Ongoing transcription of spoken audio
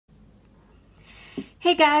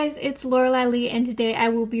Hey guys, it's Laurelei, and today I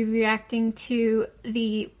will be reacting to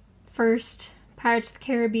the first Pirates of the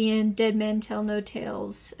Caribbean Dead Men Tell No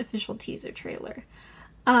Tales official teaser trailer.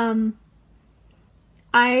 Um,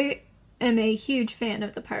 I am a huge fan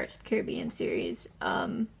of the Pirates of the Caribbean series,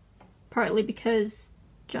 partly because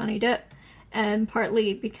Johnny Depp, and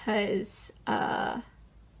partly because the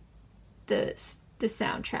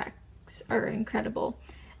soundtracks are incredible.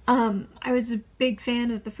 I was a big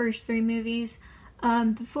fan of the first three movies.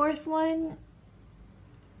 The fourth one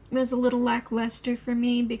was a little lackluster for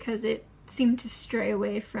me because it seemed to stray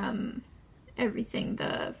away from everything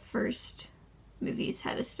the first movies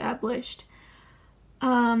had established.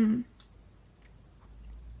 But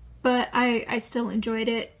I still enjoyed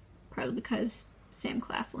it, partly because Sam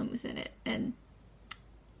Claflin was in it, and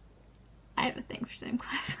I have a thing for Sam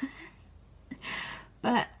Claflin.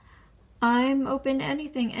 But I'm open to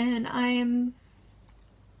anything, and I am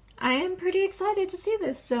pretty excited to see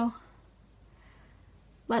this, so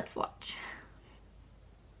let's watch.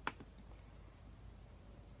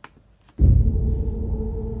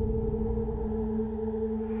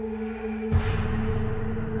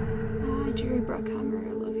 Jerry Bruckheimer,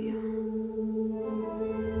 I love you.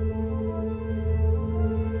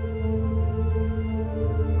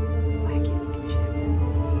 Wacky looking ship.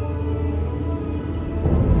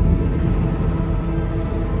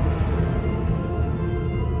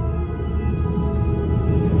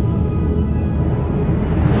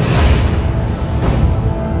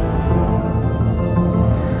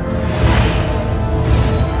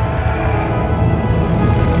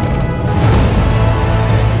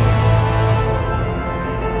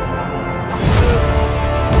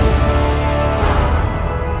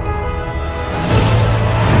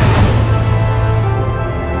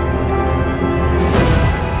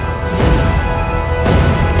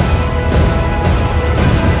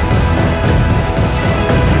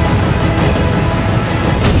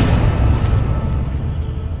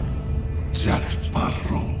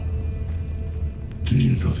 Do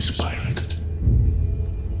you know this pirate?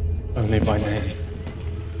 Only by name.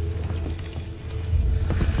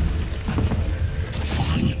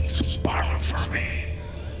 Find Sparrow for me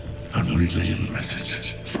and relay a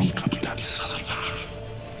message from Capitan Salazar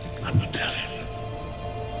and tell him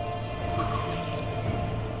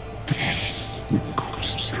death will go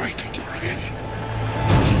straight for him.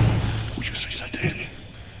 Would you say that to him,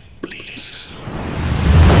 please?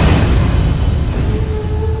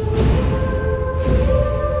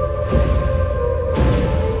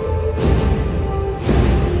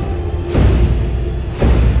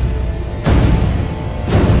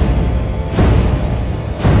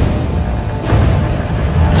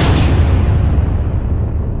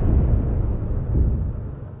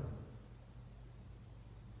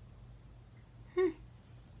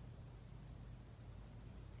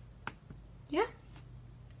 Yeah.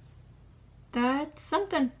 That's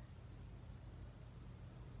something.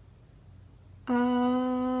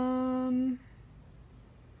 I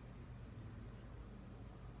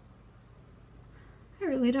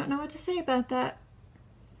really don't know what to say about that.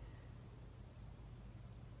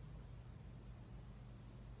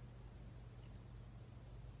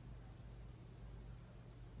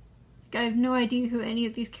 Like, I have no idea who any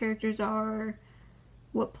of these characters are,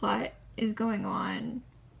 what plot is going on.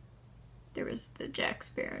 There was the Jack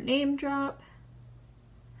Sparrow name drop.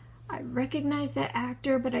 I recognize that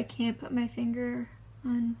actor, but I can't put my finger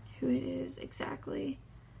on who it is exactly.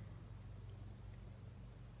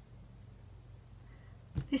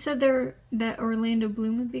 They said that Orlando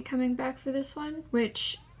Bloom would be coming back for this one,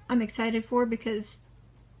 which I'm excited for because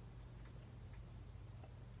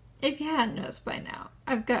if you hadn't noticed by now,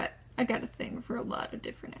 I got a thing for a lot of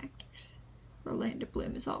different actors. Orlando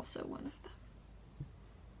Bloom is also one of them.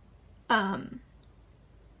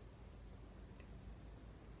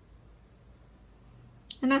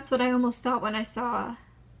 And that's what I almost thought when I saw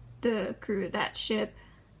the crew of that ship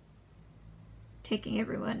taking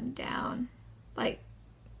everyone down. Like,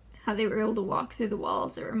 how they were able to walk through the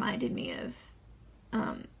walls. It reminded me of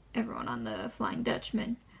everyone on the Flying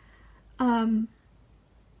Dutchman.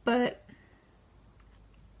 But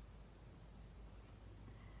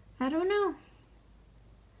I don't know.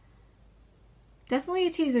 Definitely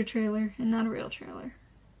a teaser trailer and not a real trailer.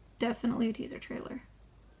 Definitely a teaser trailer.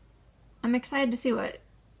 I'm excited to see what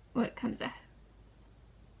comes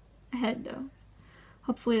ahead though.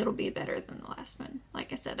 Hopefully it'll be better than the last one.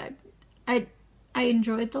 Like I said, I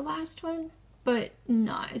enjoyed the last one, but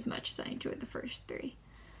not as much as I enjoyed the first three.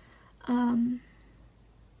 But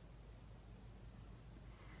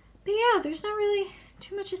yeah, there's not really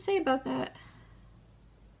too much to say about that.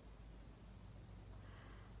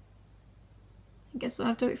 I guess we'll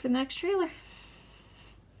have to wait for the next trailer.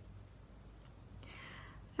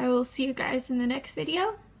 I will see you guys in the next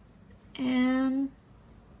video, and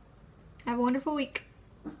have a wonderful week.